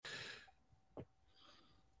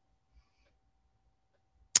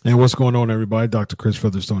And what's going on, everybody? Dr. Chris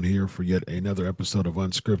Featherstone here for yet another episode of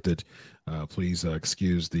Unscripted. Please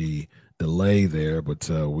excuse the delay there, but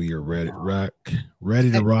we are ready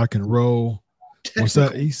to rock and roll. What's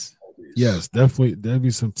that, Technical East? difficulties. Yes, definitely. There'll be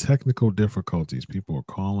some technical difficulties. People are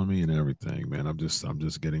calling me and everything, man. I'm just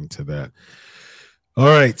getting to that. All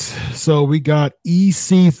right, so we got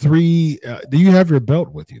EC3. Do you have your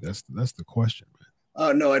belt with you? That's the question,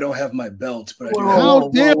 man. No, I don't have my belt, but I do Whoa, have How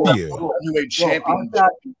whoa, dare whoa, whoa, you? whoa, heavyweight whoa! champion.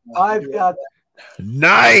 I've got,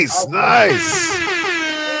 Nice, I've got. nice.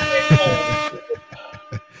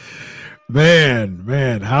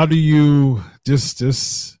 Man, how do you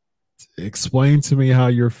just explain to me how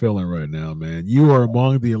you're feeling right now, man? You are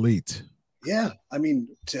among the elite. Yeah, I mean,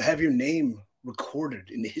 to have your name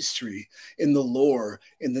recorded in history, in the lore,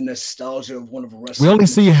 in the nostalgia of one of We wrestling. only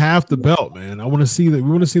see half the belt, man. I want to see that.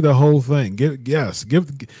 We want to see the whole thing. Do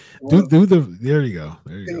the. There you go.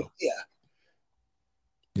 There you go.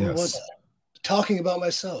 Yeah, what was Yes, it? Talking about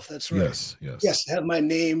myself. That's right. yes, yes. Yes, to have my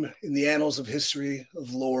name in the annals of history,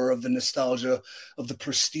 of lore, of the nostalgia, of the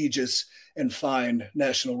prestigious and fine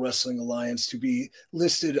National Wrestling Alliance, to be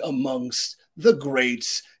listed amongst the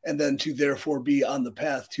greats, and then to therefore be on the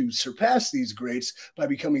path to surpass these greats by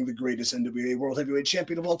becoming the greatest NWA World Heavyweight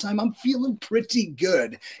Champion of all time. I'm feeling pretty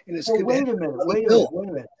good, and it's Well, good. wait a minute, wait a minute, wait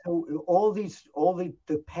a minute. So all the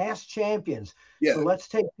past champions. Yeah. So let's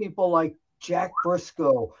take people like Jack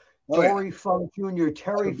Briscoe, Oh, yeah. Dory Funk Jr.,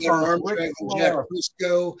 Terry Better arm Funk, Ric drag than Jack Flair.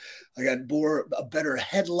 Briscoe. I got a better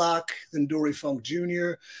headlock than Dory Funk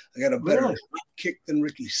Jr. I got a better Really? kick than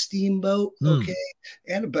Ricky Steamboat. Okay.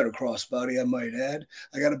 And a better crossbody, I might add.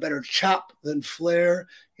 I got a better chop than Flair.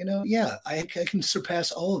 Yeah, I can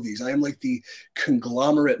surpass all of these. I am like the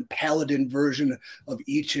conglomerate paladin version of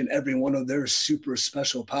each and every one of their super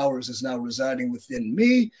special powers is now residing within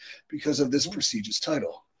me because of this prestigious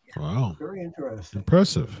title. Wow, Very interesting.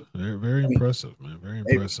 impressive. Very, very impressive, man. Very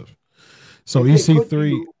impressive. So If they put EC3.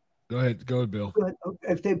 you- Go ahead, Bill.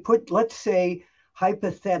 If they put, let's say,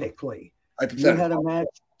 hypothetically, you had a match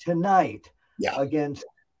tonight against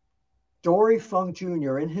Dory Funk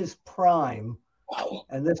Jr. in his prime. Wow.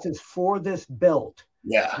 And this is for this belt.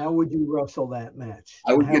 Yeah. How would you wrestle that match?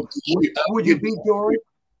 I would would you beat Dory?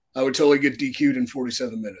 I would totally get DQ'd in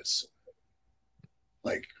 47 minutes.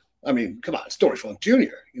 Like, I mean, come on, it's Dory Funk Jr.,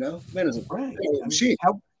 Man is a machine.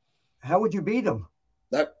 How would you beat him?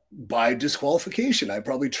 That by disqualification. I'd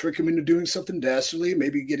probably trick him into doing something dastardly,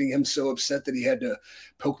 maybe getting him so upset that he had to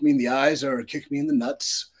poke me in the eyes or kick me in the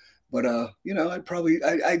nuts. But,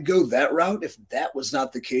 I'd go that route. If that was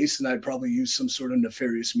not the case, then I'd probably use some sort of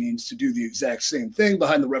nefarious means to do the exact same thing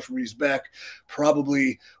behind the referee's back,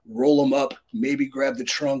 probably roll him up, maybe grab the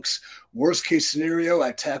trunks. Worst case scenario,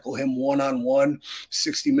 I tackle him one-on-one,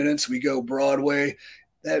 60 minutes, we go Broadway.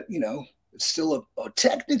 That, it's still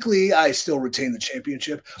technically I still retain the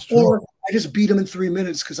championship, or I just beat him in 3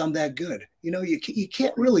 minutes because I'm that good. You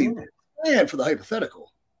can't really plan for the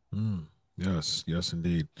hypothetical. Yes,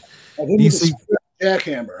 indeed.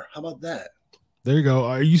 Jackhammer. How about that? There you go.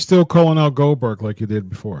 Are you still calling out Goldberg like you did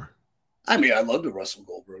before? I mean, I love to wrestle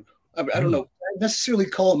Goldberg. I don't know. I necessarily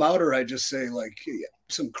call him out, or I just say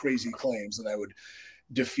some crazy claims that I would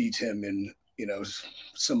defeat him in,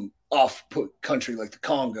 some off-put country like the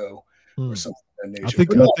Congo or something of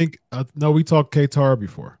that nature. No, we talked Qatar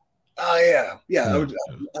before. Yeah. I would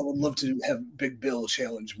love to have Big Bill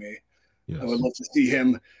challenge me. Yes. I would love to see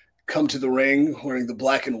him come to the ring wearing the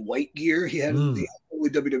black and white gear he had in the early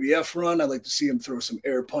WWF run. I'd like to see him throw some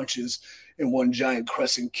air punches in one giant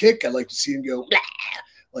crescent kick. I'd like to see him go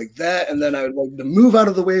like that, and then I would like to move out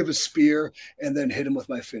of the way of a spear and then hit him with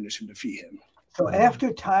my finish and defeat him. So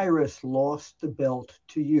after Tyrus lost the belt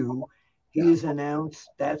to you, he's announced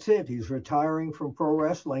that's it. He's retiring from pro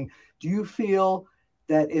wrestling. Do you feel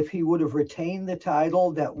that if he would have retained the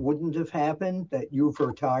title, that wouldn't have happened, that you've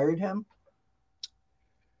retired him?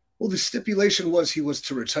 Well, the stipulation was he was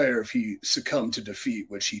to retire if he succumbed to defeat,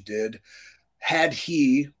 which he did. Had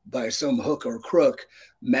he, by some hook or crook,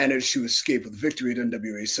 managed to escape with victory at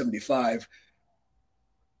NWA 75,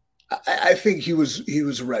 I think he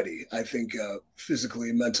was ready. I think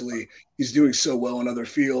physically, mentally, he's doing so well in other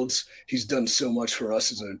fields. He's done so much for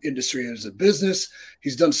us as an industry and as a business.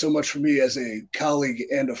 He's done so much for me as a colleague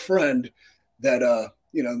and a friend that,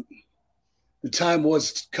 the time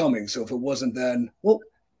was coming. So if it wasn't then, well,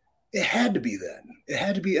 it had to be then. It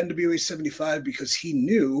had to be NWA 75 because he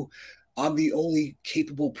knew I'm the only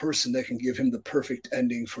capable person that can give him the perfect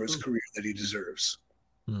ending for his career that he deserves.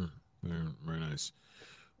 Very, very nice.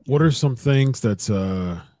 What are some things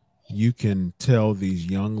that you can tell these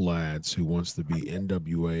young lads who wants to be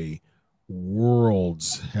NWA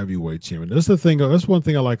World's Heavyweight Champion. That's the thing. That's one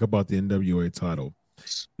thing I like about the NWA title.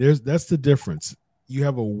 That's the difference. You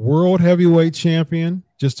have a World Heavyweight Champion,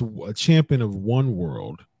 just a champion of one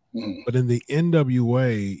world. But in the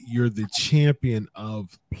NWA, you're the champion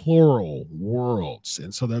of plural worlds.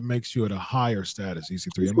 And so that makes you at a higher status,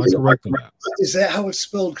 EC3. Am I correct on that? Is that how it's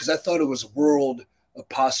spelled? Because I thought it was world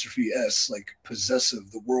apostrophe S, like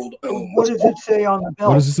possessive, the world. What does it say on the belt?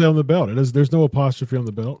 What does it say on the belt? There's no apostrophe on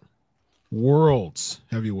the belt. World's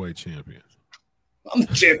Heavyweight Champion. I'm the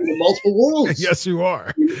champion of multiple worlds. Yes, you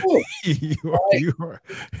are. You are.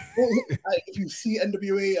 Well, if you see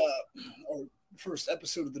NWA or first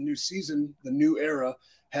episode of the new season, the new era,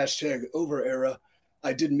 #over era,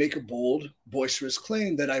 I did make a bold, boisterous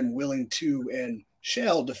claim that I'm willing to and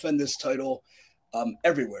shall defend this title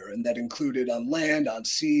everywhere. And that included on land, on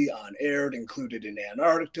sea, on air. It included in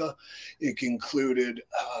Antarctica. It included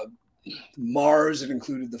Mars. It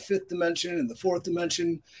included the fifth dimension and the fourth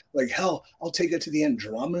dimension. Like, hell, I'll take it to the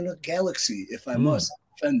Andromeda galaxy if I must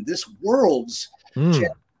defend this world's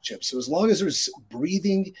championship. So as long as there's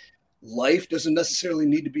breathing life, doesn't necessarily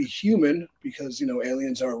need to be human, because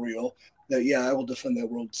aliens are real, that I will defend that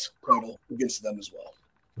world's title against them as well.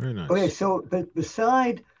 Very nice. Okay, so but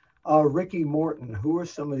beside Ricky Morton, who are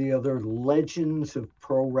some of the other legends of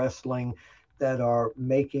pro wrestling that are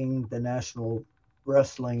making the National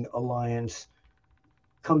Wrestling Alliance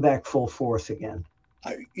come back full force again?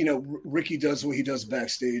 Ricky does what he does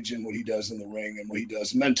backstage and what he does in the ring and what he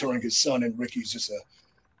does mentoring his son, and Ricky's just a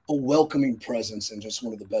welcoming presence and just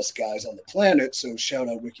one of the best guys on the planet. So shout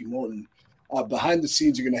out Ricky Morton. Behind the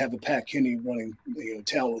scenes, you're going to have a Pat Kinney running,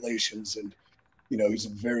 talent relations, and he's a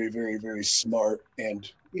very, very, very smart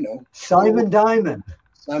and Simon Diamond.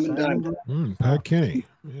 Pat Kinney.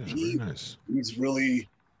 Yeah, very nice.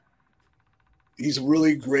 He's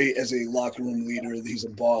really great as a locker room leader. He's a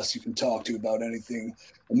boss you can talk to about anything,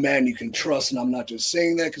 a man you can trust. And I'm not just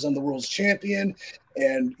saying that because I'm the world's champion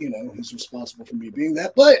and, he's responsible for me being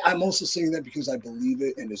that. But I'm also saying that because I believe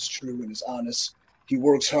it and it's true and it's honest. He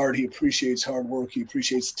works hard. He appreciates hard work. He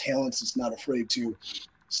appreciates talents. He's not afraid to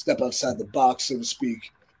step outside the box, so to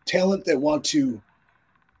speak. Talent that want to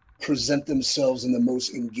present themselves in the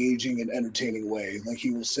most engaging and entertaining way. Like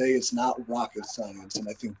he will say, it's not rocket science, and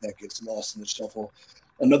I think that gets lost in the shuffle.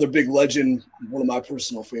 Another big legend, one of my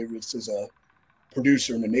personal favorites, is a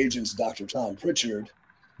producer and an agent's Dr. Tom Pritchard.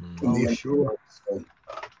 Sure. So,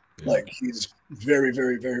 he's very,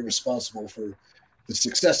 very, very responsible for the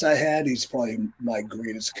success I had. He's probably my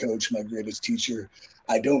greatest coach, my greatest teacher.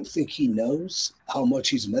 I don't think he knows how much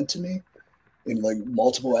he's meant to me in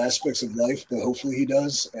multiple aspects of life, but hopefully he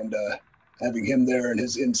does. And having him there and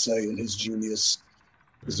his insight and his genius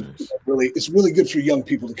is it's really good for young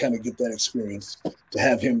people to kind of get that experience, to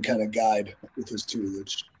have him kind of guide with his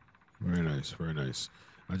tutelage. Very nice, very nice.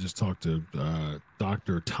 I just talked to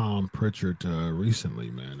Dr. Tom Pritchard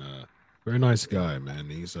recently, man. Very nice guy, man.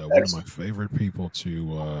 He's one of my favorite people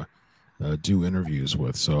to do interviews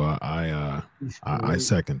with. So I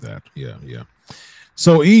second that. Yeah.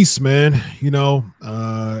 So East, man,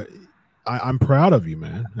 I'm proud of you,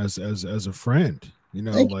 man. As a friend,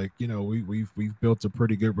 we've built a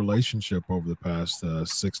pretty good relationship over the past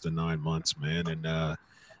 6 to 9 months, man, and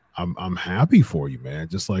I'm happy for you, man.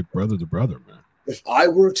 Just like brother to brother, man. If I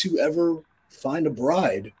were to ever find a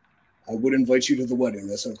bride, I would invite you to the wedding.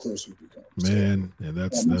 That's how close we've become. Man, and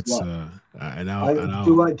that's do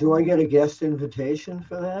I get a guest invitation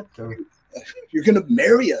for that? Or? You're gonna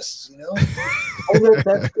marry us, Oh,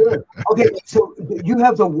 that's good. Okay, so you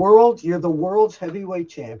have you're the world's heavyweight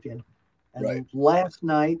champion. And right. Last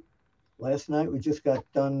night we just got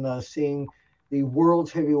done seeing the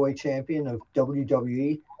world's heavyweight champion of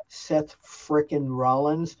WWE, Seth frickin'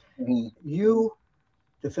 Rollins. Mm-hmm. You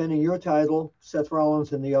defending your title, Seth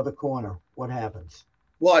Rollins in the other corner. What happens?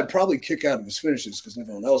 Well, I'd probably kick out of his finishes because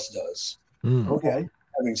everyone else does. Okay.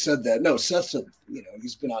 Having said that, no, Seth's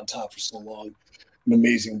he's been on top for so long, an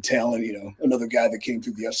amazing talent. Another guy that came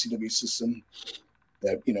through the FCW system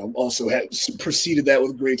that also had preceded that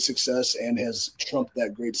with great success and has trumped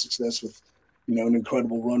that great success with an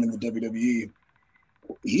incredible run in the WWE.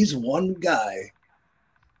 He's one guy.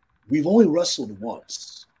 We've only wrestled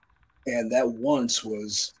once, and that once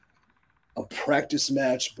was a practice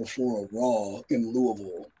match before a Raw in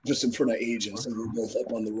Louisville, just in front of agents, and we were both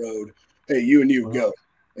up on the road. Hey, you and you go.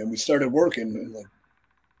 And we started working, and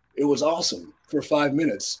it was awesome for 5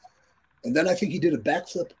 minutes. And then I think he did a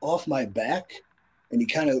backflip off my back, and he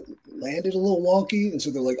kind of landed a little wonky. And so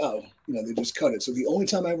they're like, oh, they just cut it. So the only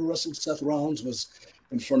time I ever wrestled Seth Rollins was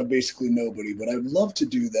in front of basically nobody. But I'd love to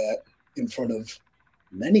do that in front of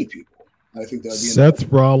many people. I think that would be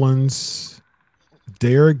Seth Rollins,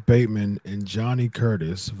 Derek Bateman, and Johnny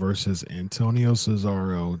Curtis versus Antonio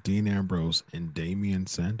Cesaro, Dean Ambrose, and Damian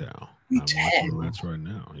Sandow. I'm watching the match right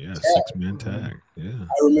now. Yeah, 6-man tag. Yeah,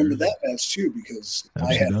 I remember that match too because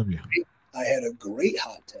FCW. I had a great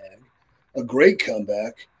hot tag, a great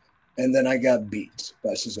comeback, and then I got beat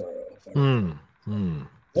by Cesaro. That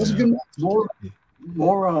was a good match.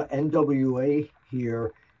 More NWA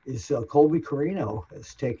here is Colby Corino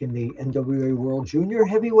has taken the NWA World Junior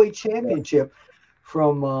Heavyweight Championship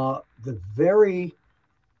from the very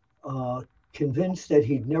convinced that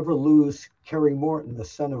he'd never lose Kerry Morton, the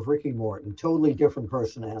son of Ricky Morton. Totally different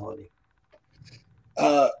personality.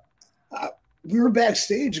 We were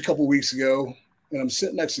backstage a couple weeks ago, and I'm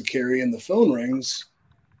sitting next to Kerry, and the phone rings,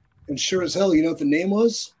 and sure as hell, you know what the name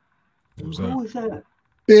was? Who was that?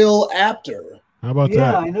 Bill Apter. How about that?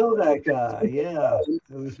 Yeah, I know that guy. Yeah, it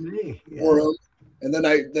was me. Yeah. And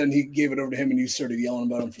then he gave it over to him, and he started yelling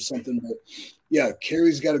about him for something. But yeah,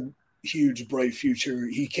 Kerry's got a huge, bright future.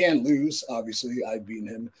 He can lose, obviously. I've beaten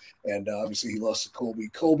him, and obviously he lost to Colby.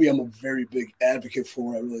 Colby, I'm a very big advocate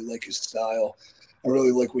for. I really like his style. I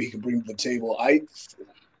really like what he can bring to the table. I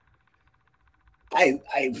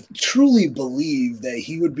truly believe that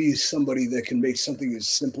he would be somebody that can make something as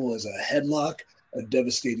simple as a headlock a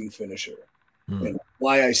devastating finisher. And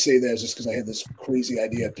why I say that is just because I had this crazy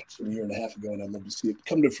idea I pitched a year and a half ago, and I'd love to see it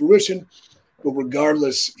come to fruition. But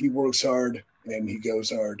regardless, he works hard and he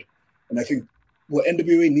goes hard. And I think what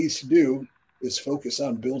NWA needs to do is focus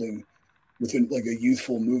on building within like a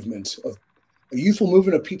youthful movement of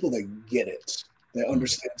people that get it, that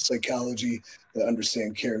understand psychology, that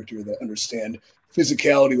understand character, that understand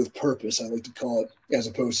physicality with purpose, I like to call it, as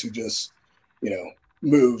opposed to just,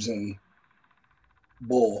 moves and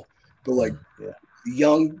bull. But like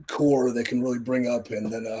young core that can really bring up,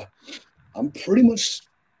 and then I'm pretty much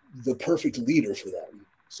the perfect leader for them.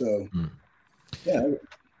 So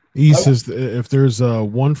He says if there's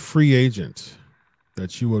one free agent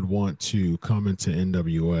that you would want to come into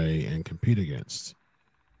NWA and compete against,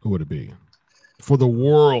 who would it be for the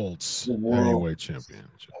world's heavyweight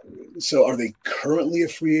championship? So are they currently a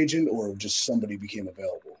free agent, or just somebody became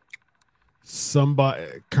available? Somebody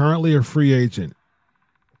currently a free agent.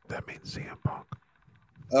 That means CM Punk.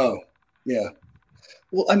 Oh, yeah.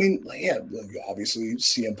 Well, I mean, yeah, obviously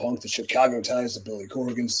CM Punk, the Chicago ties, the Billy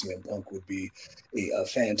Corgan, CM Punk would be a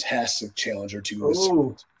fantastic challenger to his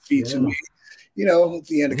feet to me. At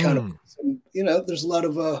the end of kind of, there's a lot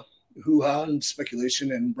of hoo-ha and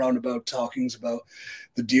speculation and roundabout talkings about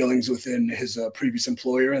the dealings within his previous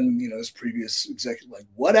employer and, his previous executive, like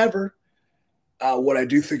whatever. What I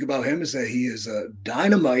do think about him is that he is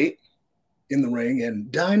dynamite in the ring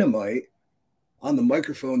and dynamite on the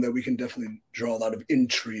microphone that we can definitely draw a lot of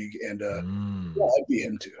intrigue, and I'd be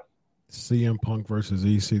him too. CM Punk versus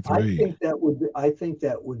EC3. I think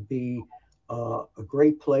that would be a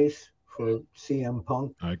great place for CM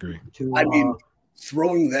Punk. I agree.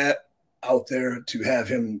 Throwing that out there to have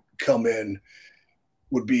him come in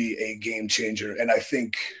would be a game changer, and I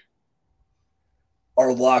think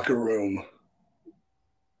our locker room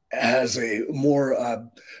has a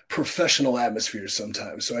more professional atmosphere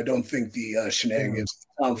sometimes. So I don't think the shenanigans,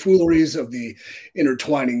 tomfooleries of the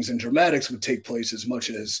intertwinings and dramatics would take place as much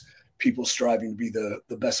as people striving to be the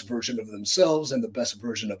best version of themselves, and the best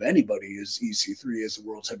version of anybody is EC3 as the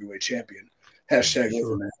world's heavyweight champion. Hashtag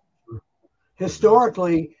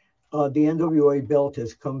Historically, the NWA belt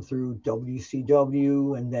has come through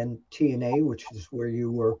WCW and then TNA, which is where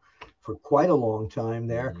you were for quite a long time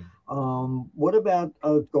there. What about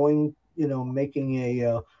going, making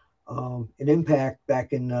an impact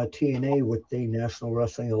back in TNA with the National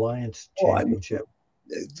Wrestling Alliance Championship?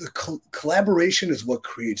 The collaboration is what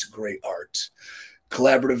creates great art.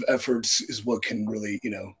 Collaborative efforts is what can really,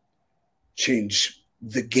 change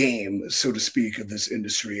the game, so to speak, of this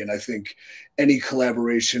industry. And I think any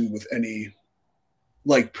collaboration with any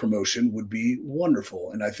like promotion would be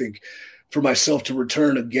wonderful. And I think for myself to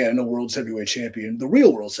return again, a world's heavyweight champion, the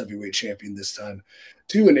real world's heavyweight champion this time,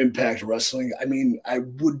 to an Impact Wrestling, I mean, I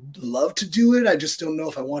would love to do it. I just don't know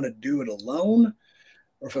if I want to do it alone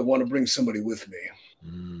or if I want to bring somebody with me.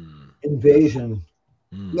 Invasion.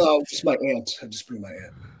 No, just my aunt. I just bring my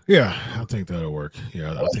aunt. Yeah, I think that'll work.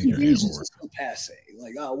 Yeah, I think your aunt will work. So passe.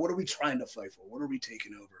 Like, what are we trying to fight for? What are we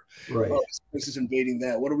taking over? Right. This is invading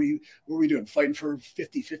that. What are we doing? Fighting for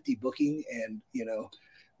 50-50 booking, and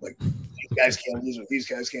like these guys can't lose or these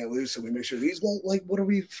guys can't lose, so we make sure these guys, like, what are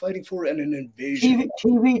we fighting for? And an invasion.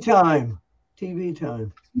 TV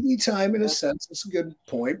time in a sense. That's a good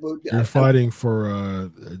point. But you're fighting for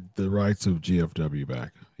the rights of GFW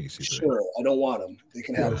back. EC3. Sure, I don't want them. They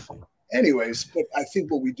can have them. Anyways, but I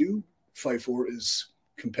think what we do fight for is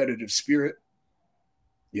competitive spirit,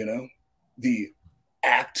 you know, the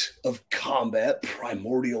act of combat,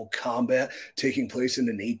 primordial combat taking place in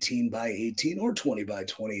an 18 by 18 or 20 by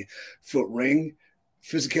 20 foot ring,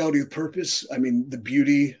 physicality with purpose. I mean, the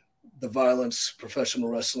beauty, the violence, professional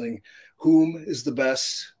wrestling, whom is the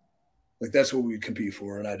best. Like, that's what we would compete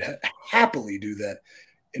for. And I'd happily do that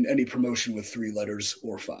in any promotion with 3 letters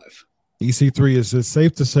or 5. EC3, is it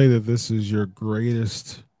safe to say that this is your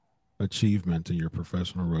greatest achievement in your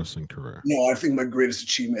professional wrestling career? No, I think my greatest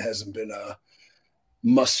achievement hasn't been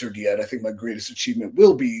mustered yet. I think my greatest achievement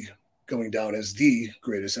will be going down as the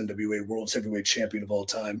greatest NWA World Heavyweight Champion of all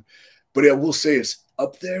time. But I will say it's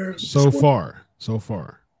up there. So far.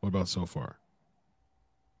 What about so far?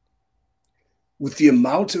 With the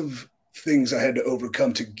amount of things I had to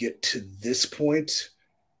overcome to get to this point,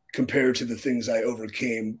 compared to the things I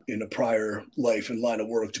overcame in a prior life and line of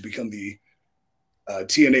work to become the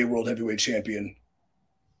TNA World Heavyweight Champion,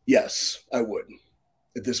 yes, I would.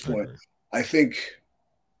 At this point, I think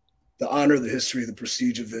the honor, the history, the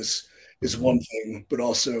prestige of this is one thing, but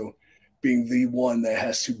also being the one that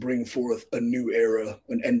has to bring forth a new era,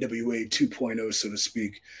 an NWA 2.0, so to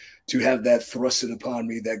speak, to have that thrusted upon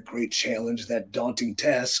me, that great challenge, that daunting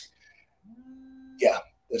task. Yeah,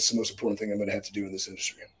 that's the most important thing I'm going to have to do in this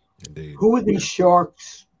industry. Indeed. Who are these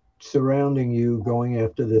sharks surrounding you going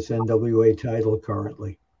after this NWA title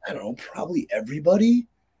currently? I don't know, probably everybody.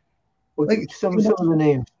 Well, like, some of the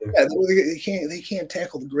names there. Yeah, they can't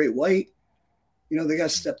tackle the Great White. You know, they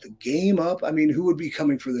got to step the game up. I mean, who would be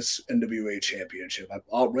coming for this NWA championship?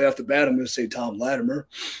 Right off the bat, I'm going to say Tom Latimer.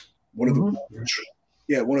 One of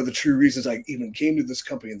the true reasons I even came to this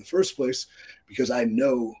company in the first place, because I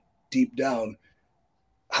know deep down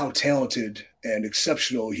how talented and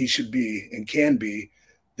exceptional he should be and can be,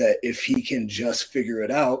 that if he can just figure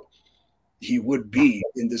it out, he would be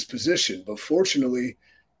in this position. But fortunately,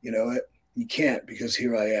 you know, he can't, because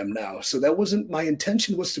here I am now. So that wasn't my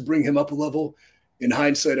intention, was to bring him up a level. In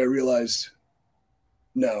hindsight, I realized,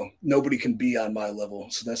 no, nobody can be on my level.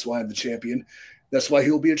 So that's why I'm the champion. That's why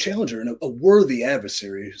he'll be a challenger and a worthy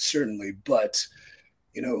adversary, certainly. But,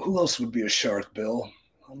 you know, who else would be a shark, Bill?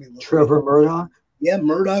 Trevor Murdoch? Yeah,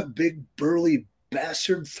 Murdoch, big, burly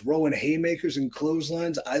bastard, throwing haymakers and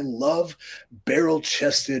clotheslines. I love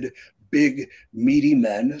barrel-chested, big, meaty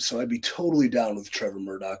men. So I'd be totally down with Trevor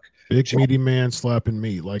Murdoch. Big, meaty man slapping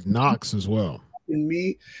meat, like Knox as well. And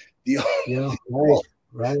me,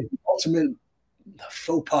 right. ultimate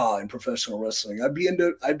faux pas in professional wrestling. I'd be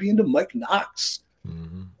into Mike Knox.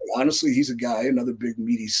 Mm-hmm. Honestly, he's a guy, another big,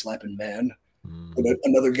 meaty, slapping man. Mm-hmm. But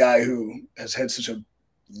another guy who has had such a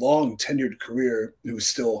long tenured career, who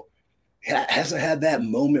still hasn't had that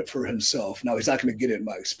moment for himself. Now, he's not going to get it at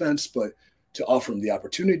my expense, but to offer him the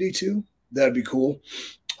opportunity to, that'd be cool.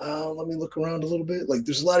 Let me look around a little bit. Like,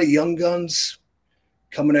 there's a lot of young guns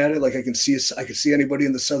coming at it. Like, I can see anybody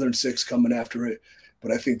in the Southern Six coming after it,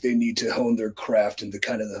 but I think they need to hone their craft in the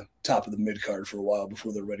kind of the top of the mid card for a while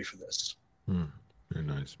before they're ready for this. Very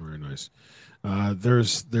nice, very nice.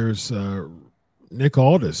 There's Nick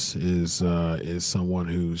Aldis is someone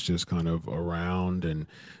who's just kind of around, and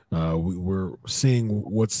we're seeing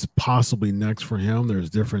what's possibly next for him. There's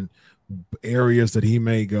different areas that he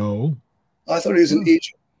may go. I thought he was an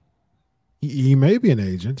agent. He may be an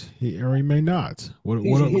agent, or he may not.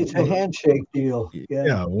 It's a handshake deal.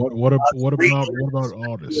 Yeah. What about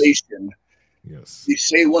Aldis? Yes. You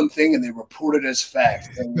say one thing and they report it as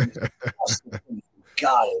fact.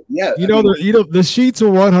 Got it. Yeah. The sheets are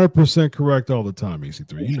 100% correct all the time,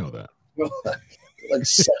 EC3. You know that. Like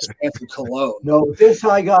Samantha Cologne. No, this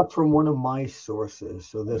I got from one of my sources.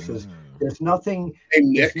 So there's nothing. Hey,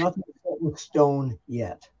 Nick. There's nothing set in stone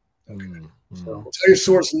yet. Okay. So tell your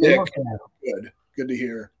source, Nick. Good to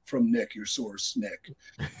hear from Nick, your source, Nick.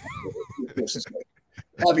 Having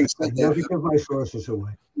said that, never give my sources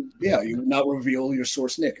away. Yeah, you would not reveal your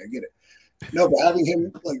source, Nick. I get it. No, but having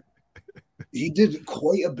him, like, he did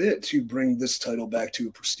quite a bit to bring this title back to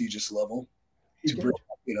a prestigious level, to put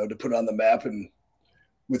it on the map, and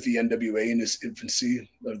with the NWA in its infancy,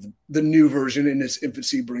 or the new version in its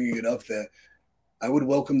infancy, bringing it up, that I would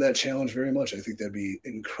welcome that challenge very much. I think that'd be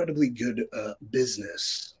incredibly good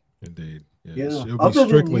business. Indeed. Yes. Yeah. It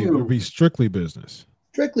would be strictly business.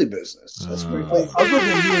 Strictly business. That's very cool.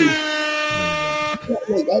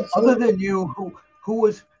 Other than you, who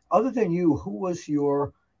was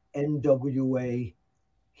your NWA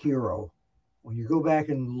hero? When you go back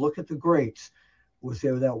and look at the greats, was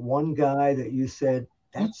there that one guy that you said,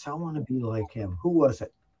 that's, I want to be like him? Who was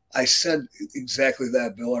it? I said exactly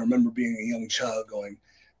that, Bill. I remember being a young child going,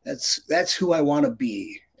 That's who I want to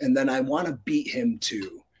be, and then I want to beat him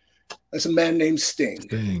too. That's a man named Sting.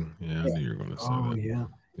 Sting. Yeah, I knew you were going to say Oh, that. yeah.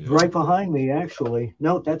 Yeah. Right behind me, actually.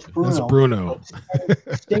 No, that's Bruno. That's Bruno.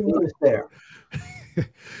 Sting was there.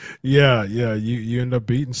 Yeah. You end up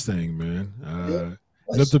beating Sting, man. Yeah.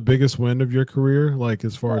 Is that the biggest win of your career, like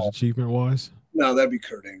as far as achievement wise? No, that'd be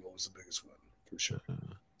Kurt Angle was the biggest one for sure.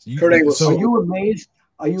 Kurt Angle. So, are you amazed?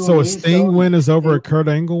 Are you so amazed, a Sting though, win is over a Kurt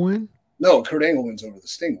Angle win? No, Kurt Angle wins over the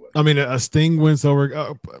Sting win. I mean, a Sting wins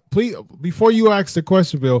over. Please, before you ask the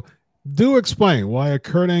question, Bill, do explain why a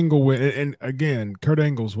Kurt Angle win. And again, Kurt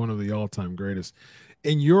Angle is one of the all-time greatest.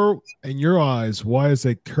 In your eyes, why is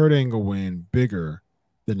a Kurt Angle win bigger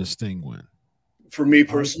than a Sting win? For me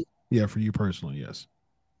personally? Yeah, for you personally, yes.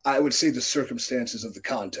 I would say the circumstances of the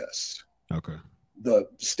contest. Okay. The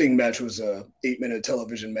Sting match was a 8-minute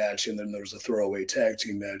television match, and then there was a throwaway tag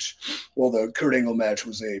team match. Well, the Kurt Angle match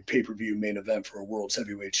was a pay-per-view main event for a World's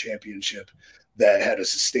Heavyweight Championship that had a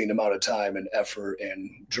sustained amount of time and effort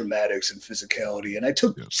and dramatics and physicality. And I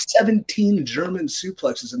took 17 German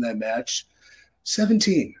suplexes in that match.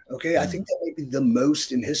 17. Okay. I think that might be the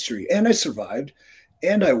most in history. And I survived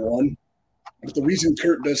and I won. But the reason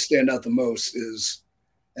Kurt does stand out the most is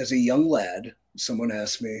as a young lad, someone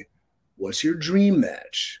asked me, "What's your dream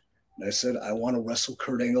match?" And I said, "I want to wrestle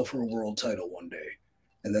Kurt Angle for a world title one day."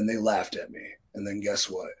 And then they laughed at me. And then guess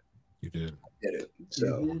what? You did. I did it.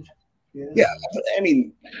 So, yeah. I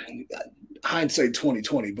mean, hindsight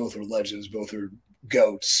 2020, both are legends, both are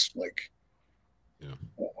goats. Like,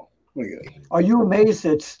 Are you amazed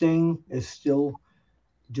that Sting is still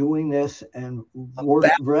doing this and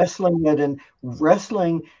wrestling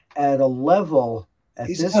at a level at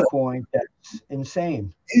this point that's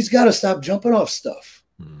insane? He's got to stop jumping off stuff.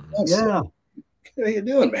 Yeah. What are you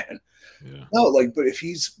doing, man? Yeah. No, like, but if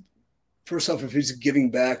he's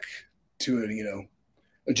giving back to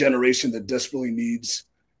a generation that desperately needs,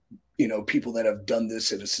 people that have done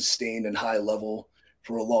this at a sustained and high level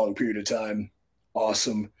for a long period of time,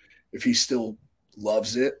 awesome. If he still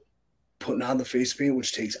loves it, putting on the face paint,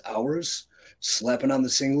 which takes hours, slapping on the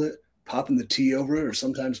singlet, popping the tee over it, or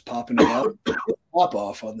sometimes popping it out, pop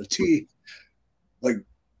off on the tee, like,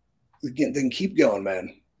 again, then keep going,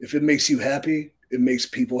 man. If it makes you happy, it makes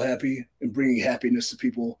people happy, and bringing happiness to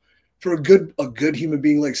people. For a good human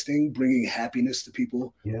being like Sting, bringing happiness to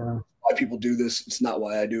people. Yeah. Why people do this, it's not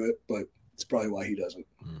why I do it, but it's probably why he doesn't.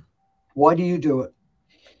 Why do you do it?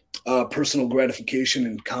 Personal gratification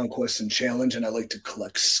and conquest and challenge, and I like to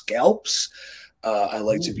collect scalps. I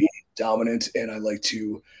like to be dominant, and I like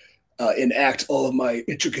to enact all of my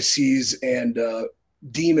intricacies and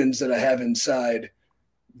demons that I have inside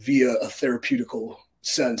via a therapeutical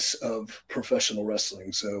sense of professional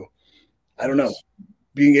wrestling. So I don't know,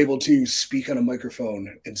 being able to speak on a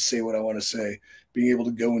microphone and say what I want to say, being able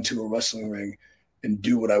to go into a wrestling ring and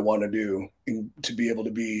do what I want to do, and to be able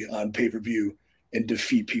to be on pay-per-view and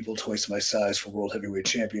defeat people twice my size for World Heavyweight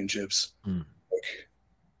Championships. Like,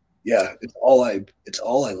 yeah, it's all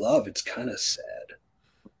I love. It's kind of sad.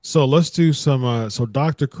 So let's do some. So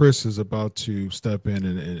Dr. Chris is about to step in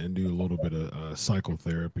and do a little bit of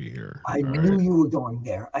psychotherapy here. I knew you were going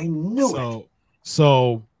there. I knew it.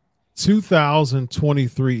 So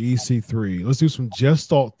 2023 EC3. Let's do some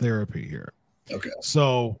gestalt therapy here. Okay.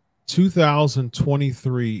 So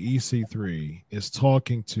 2023 EC3 is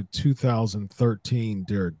talking to 2013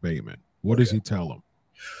 Derek Bateman. What does he tell him?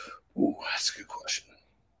 Ooh, that's a good question.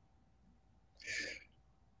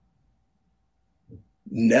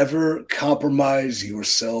 Never compromise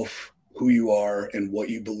yourself, who you are, and what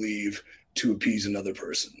you believe to appease another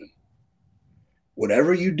person.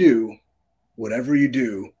 Whatever you do,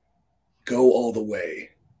 go all the way.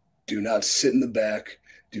 Do not sit in the back.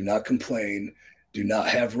 Do not complain. Do not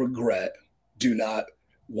have regret. Do not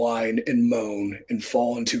whine and moan and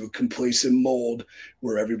fall into a complacent mold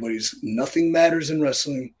where nothing matters in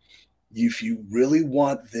wrestling. If you really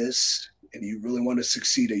want this and you really want to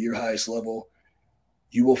succeed at your highest level,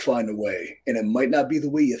 you will find a way. And it might not be the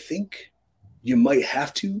way you think. You might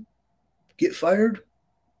have to get fired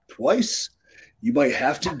twice. You might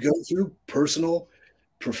have to go through professional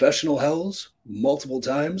hells multiple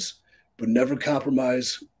times, but never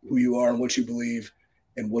compromise who you are and what you believe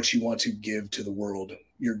and what you want to give to the world.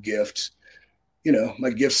 Your gift. My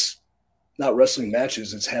gift's not wrestling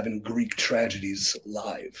matches. It's having Greek tragedies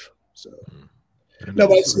live. So, no,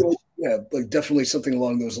 but like definitely something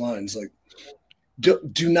along those lines. Like,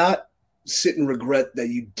 do not sit and regret that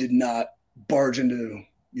you did not barge into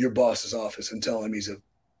your boss's office and tell him he's a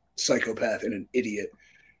psychopath and an idiot.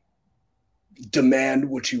 Demand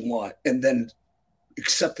what you want and then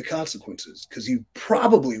accept the consequences, because you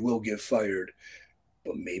probably will get fired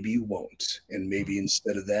but maybe you won't. And maybe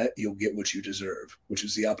instead of that, you'll get what you deserve, which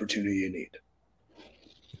is the opportunity you need.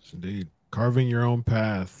 Yes, indeed. Carving your own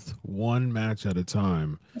path, one match at a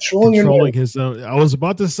time. Controlling his own. I was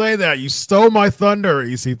about to say that. You stole my thunder,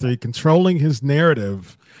 EC3. Controlling his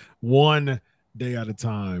narrative one day at a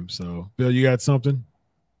time. So, Bill, you got something?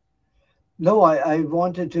 No, I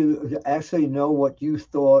wanted to actually know what you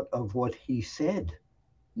thought of what he said.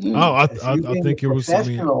 Oh, As you I being a think it was. I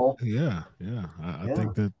mean, professional, yeah. yeah. I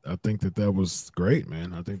think that was great,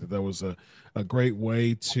 man. I think that was a great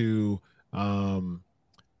way um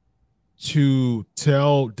to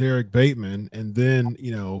tell Derek Bateman, and then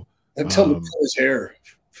and tell him to cut his hair.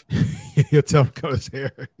 you tell him to cut his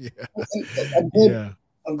hair. Yeah, I'm glad, yeah.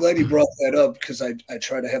 I'm glad he brought that up because I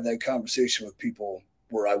try to have that conversation with people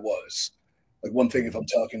where I was. Like one thing, if I'm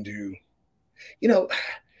talking to,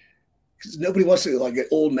 because nobody wants to like an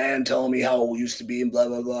old man telling me how it used to be and blah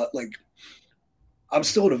blah blah. Like I'm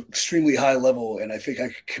still at an extremely high level, and I think I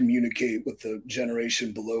could communicate with the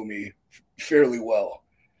generation below me fairly well.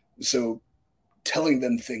 So telling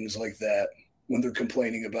them things like that when they're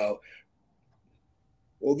complaining about,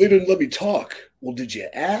 well, they didn't let me talk. Well, did you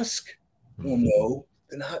ask? Well, no.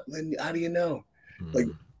 Then how do you know? Like,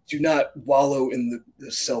 do not wallow in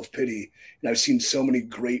the self pity. And I've seen so many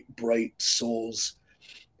great, bright souls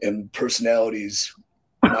and personalities,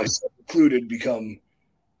 myself included, become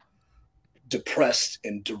depressed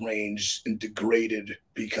and deranged and degraded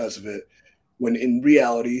because of it. When in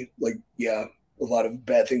reality, like, yeah, a lot of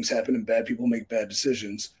bad things happen and bad people make bad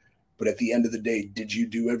decisions. But at the end of the day, did you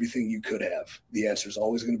do everything you could have? The answer is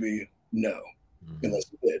always going to be no,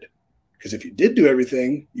 unless you did. Because if you did do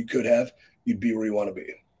everything you could have, you'd be where you want to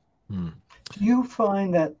be. Do you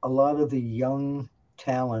find that a lot of the young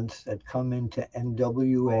talents that come into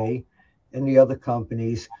NWA and the other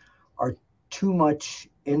companies are too much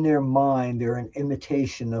in their mind? They're an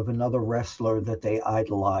imitation of another wrestler that they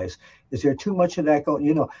idolize. Is there too much of that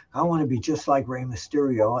going? I want to be just like Rey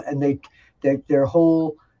Mysterio, and their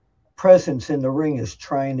whole presence in the ring is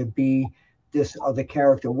trying to be this other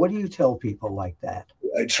character. What do you tell people like that?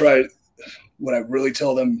 I try. What I really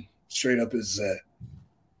tell them straight up is that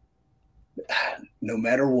no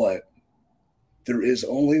matter what, there is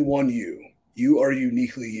only one you. You are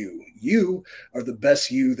uniquely you. You are the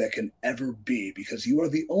best you that can ever be because you are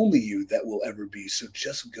the only you that will ever be. So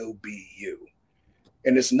just go be you.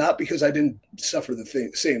 And it's not because I didn't suffer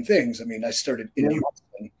the same things. I mean, I started indie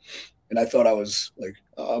wrestling, and I thought I was like,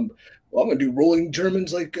 well, I'm going to do rolling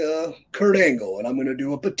Germans like Kurt Angle, and I'm going to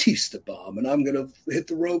do a Batista bomb, and I'm going to hit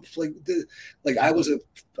the ropes like I was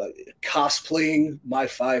cosplaying my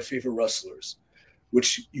 5 favorite wrestlers,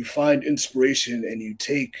 which you find inspiration and you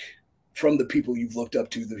take from the people you've looked up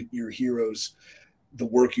to, your heroes, the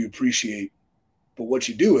work you appreciate. But what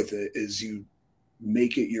you do with it is you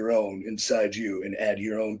make it your own inside you and add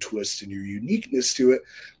your own twist and your uniqueness to it,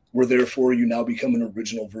 where therefore you now become an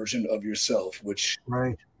original version of yourself, which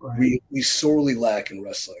we sorely lack in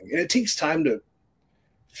wrestling. And it takes time to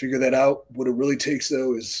figure that out. What it really takes,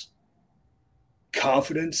 though, is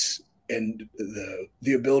confidence and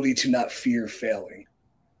the ability to not fear failing.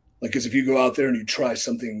 Like, because if you go out there and you try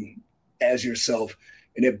something as yourself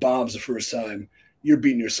and it bombs the first time, you're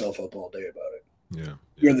beating yourself up all day about it. Yeah.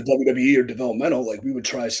 You're in the WWE or developmental, like we would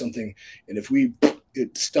try something, and if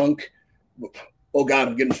it stunk, oh God,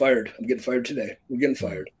 I'm getting fired. I'm getting fired today. We're getting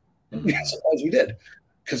fired. Sometimes we did,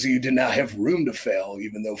 because you did not have room to fail,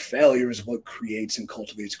 even though failure is what creates and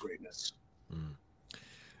cultivates greatness.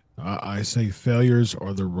 I say failures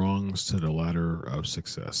are the rungs to the ladder of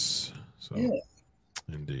success. So, yeah.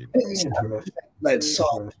 Indeed.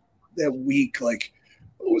 That weak, like,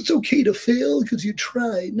 oh, it's okay to fail because you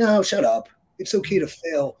tried. No, shut up. It's okay to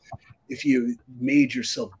fail if you made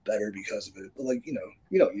yourself better because of it. But like,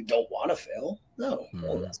 you don't want to fail. No.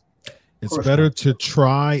 It's better to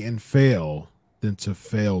try and fail than to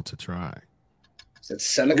fail to try. Is that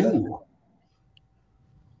Seneca? Ooh.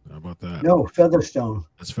 How about that? No, Featherstone.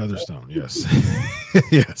 That's Featherstone. Yes.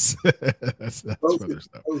 Yes. That's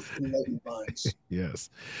Featherstone. Yes.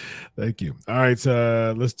 Thank you. All right.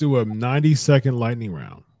 Let's do a 90-second lightning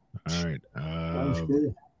round. All right. Sounds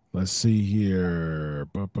good. Let's see here.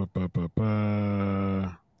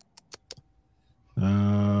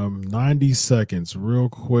 90 seconds, real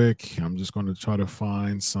quick. I'm just going to try to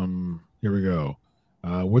find some. Here we go.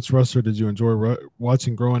 Which wrestler did you enjoy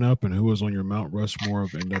watching growing up, and who was on your Mount Rushmore of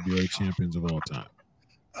NWA champions of all time?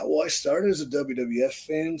 Well, I started as a WWF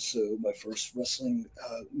fan, so my first wrestling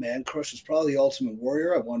man crush was probably the Ultimate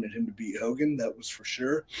Warrior. I wanted him to beat Hogan, that was for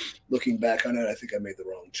sure. Looking back on it, I think I made the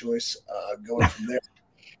wrong choice. Going from there,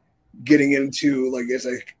 getting into, like, as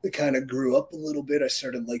I kind of grew up a little bit, I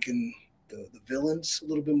started liking the villains a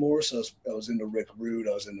little bit more. So I was into Rick Rude.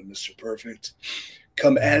 I was into Mr. Perfect.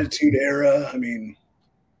 Come Attitude Era, I mean,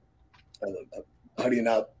 how do you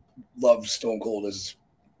not love Stone Cold as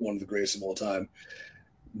one of the greatest of all time?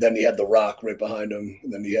 Then you had The Rock right behind him.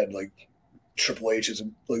 And then you had, like, Triple H as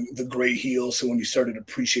like the great heel. So when you started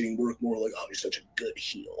appreciating work more, like, oh, he's such a good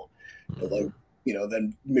heel. But, like, you know,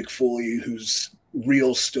 then Mick Foley, whose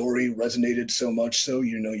real story resonated so much so,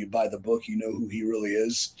 you know, you buy the book, you know who he really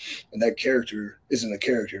is. And that character isn't a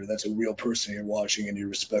character. That's a real person you're watching and you're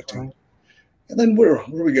respecting. Right. And then where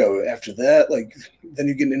we go after that, like, then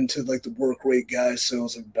you get into, like, the work rate guys, so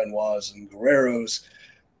it's like Benoit's and Guerrero's,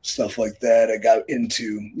 stuff like that. I got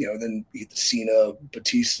into, you know, then you get the Cena,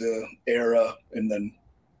 Batista era, and then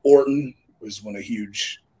Orton was one of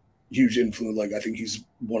huge influence. Like, I think he's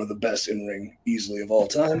one of the best in ring easily of all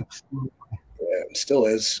time. Yeah, still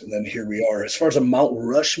is. And then here we are. As far as a Mount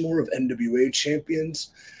Rushmore of NWA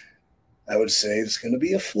champions, I would say it's going to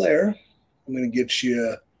be a Flair. I'm going to get you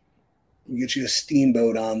a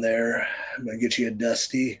Steamboat on there. I'm going to get you a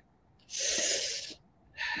Dusty.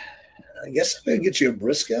 I guess I'm going to get you a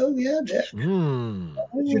Briscoe. Yeah, Jack.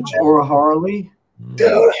 Or a Harley.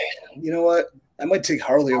 Dude, you know what? I might take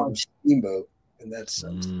Harley over Steamboat in that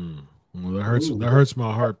sense. Well, that hurts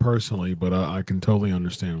my heart personally, but I can totally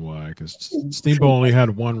understand why. Because Steamboat only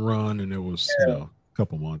had one run, and it was you know, a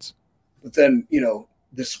couple months. But then, you know,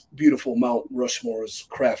 this beautiful Mount Rushmore is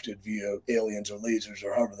crafted via aliens or lasers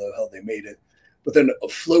or however the hell they made it. But then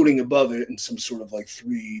floating above it in some sort of, like,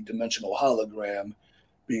 3-dimensional hologram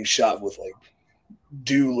being shot with, like,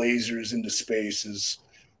 dew lasers into space is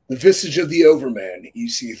the visage of the Overman,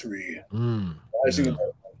 EC3. Rising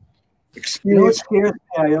above. You know what scares me?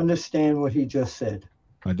 I understand what he just said.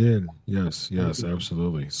 I did. Yes,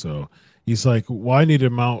 absolutely. So he's like, why need a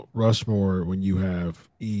Mount Rushmore when you have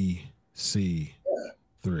EC3?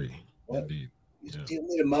 Yeah. Indeed. You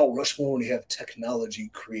need a Mount Rushmore when you have technology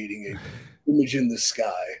creating a image in the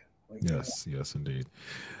sky. Like yes, indeed.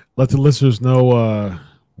 Let the listeners know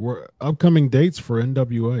we're upcoming dates for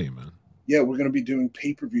NWA, man. Yeah, we're going to be doing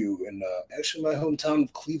pay-per-view in actually my hometown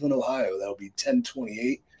of Cleveland, Ohio. That'll be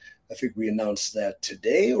 10/28. I think we announced that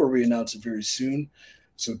today, or we announced it very soon.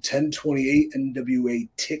 So 10/28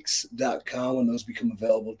 NWATix.com. When those become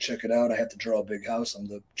available, check it out. I have to draw a big house. I'm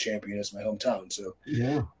the champion. It's my hometown. So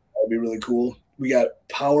yeah, that'll be really cool. We got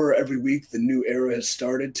Power every week. The new era has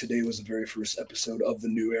started. Today was the very first episode of the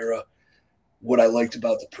new era. What I liked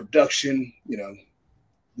about the production, you know,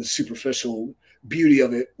 the superficial beauty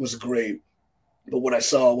of it was great. But what I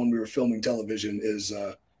saw when we were filming television is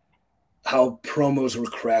how promos were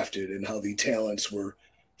crafted and how the talents were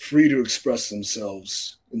free to express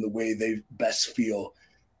themselves in the way they best feel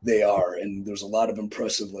they are. And there's a lot of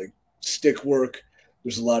impressive, like, stick work.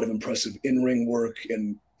 There's a lot of impressive in-ring work.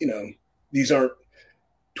 And, you know, these aren't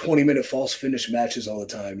 20-minute false finish matches all the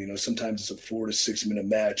time. You know, sometimes it's a 4 to 6 minute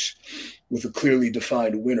match with a clearly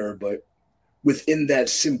defined winner, but within that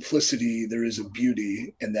simplicity, there is a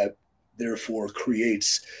beauty, and that therefore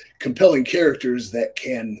creates compelling characters that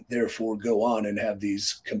can therefore go on and have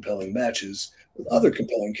these compelling matches with other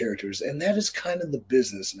compelling characters. And that is kind of the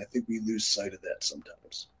business. And I think we lose sight of that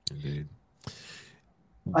sometimes. Indeed.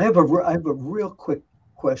 I have a real quick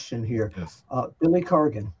question here. Yes. Billy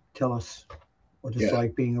Corgan, tell us what it's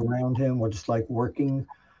like being around him, what it's like working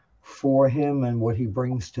for him, and what he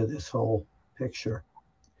brings to this whole picture.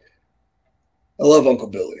 I love Uncle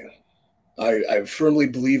Billy. I firmly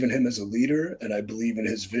believe in him as a leader, and I believe in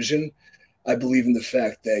his vision. I believe in the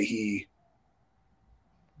fact that he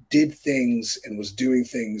did things and was doing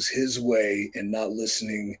things his way and not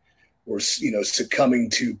listening or, you know, succumbing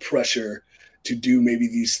to pressure to do maybe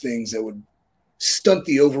these things that would stunt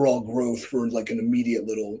the overall growth for, like, an immediate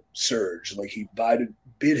little surge. Like, he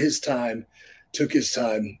bid his time, took his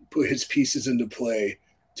time, put his pieces into play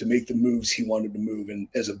to make the moves he wanted to move. And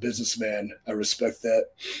as a businessman, I respect that.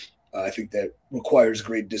 I think that requires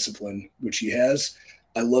great discipline, which he has.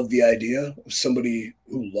 I love the idea of somebody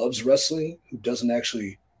who loves wrestling, who doesn't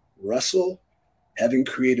actually wrestle, having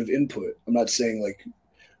creative input. I'm not saying, like,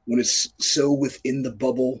 when it's so within the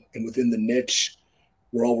bubble and within the niche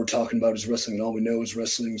where all we're talking about is wrestling and all we know is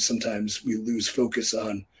wrestling, sometimes we lose focus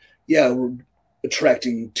on, we're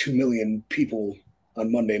attracting 2 million people on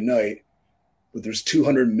Monday night, but there's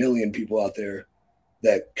 200 million people out there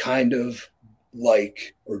that kind of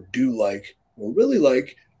like or do like or really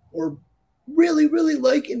like or really, really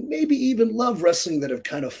like and maybe even love wrestling that have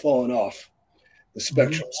kind of fallen off the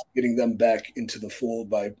spectrum, getting them back into the fold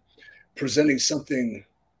by presenting something,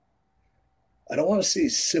 I don't want to say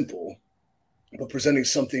simple, but presenting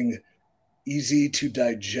something easy to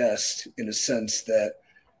digest in a sense that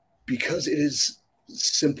because it is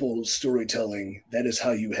simple storytelling, that is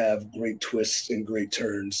how you have great twists and great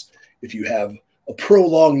turns. If you have a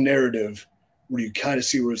prolonged narrative where you kind of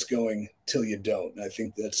see where it's going till you don't. And I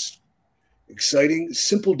think that's exciting.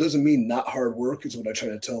 Simple doesn't mean not hard work, is what I try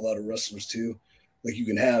to tell a lot of wrestlers too. Like you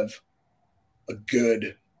can have a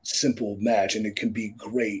good, simple match and it can be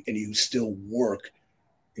great and you still work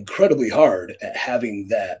incredibly hard at having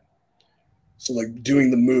that. So like doing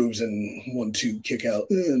the moves and 1-2 kick out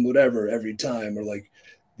and whatever every time, or like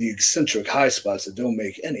the eccentric high spots that don't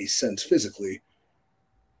make any sense physically.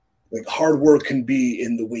 Like hard work can be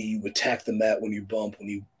in the way you attack the mat when you bump, when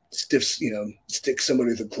you stick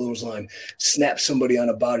somebody with a clothesline, snap somebody on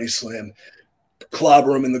a body slam,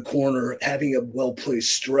 clobber them in the corner. Having a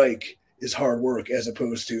well-placed strike is hard work as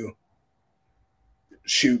opposed to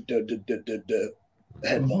shoot,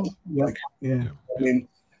 head bump. Yep. Like, yeah. I mean,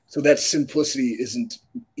 so that simplicity isn't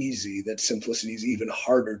easy. That simplicity is even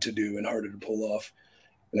harder to do and harder to pull off.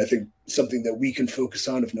 And I think something that we can focus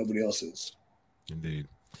on if nobody else is. Indeed.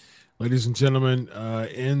 Ladies and gentlemen,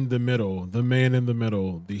 in the middle, the man in the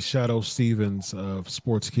middle, the Shadow Stevens of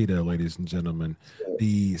Sportskeeda, ladies and gentlemen,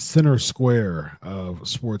 the center square of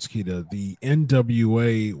Sportskeeda, the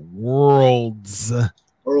NWA World's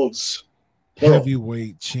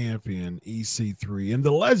Heavyweight Champion EC3, and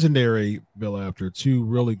the legendary Bill Apter, two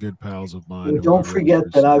really good pals of mine. Well, don't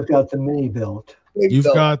forget that I've got the mini belt. You're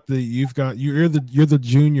the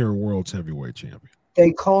junior World's Heavyweight Champion.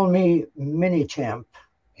 They call me Mini Champ.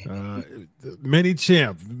 Mini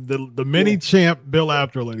champ, the mini champ, Bill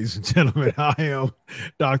Apter, ladies and gentlemen. I am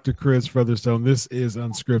Dr. Chris Featherstone. This is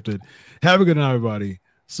UnSKripted. Have a good night, everybody.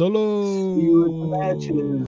 Solo. See you at the matches.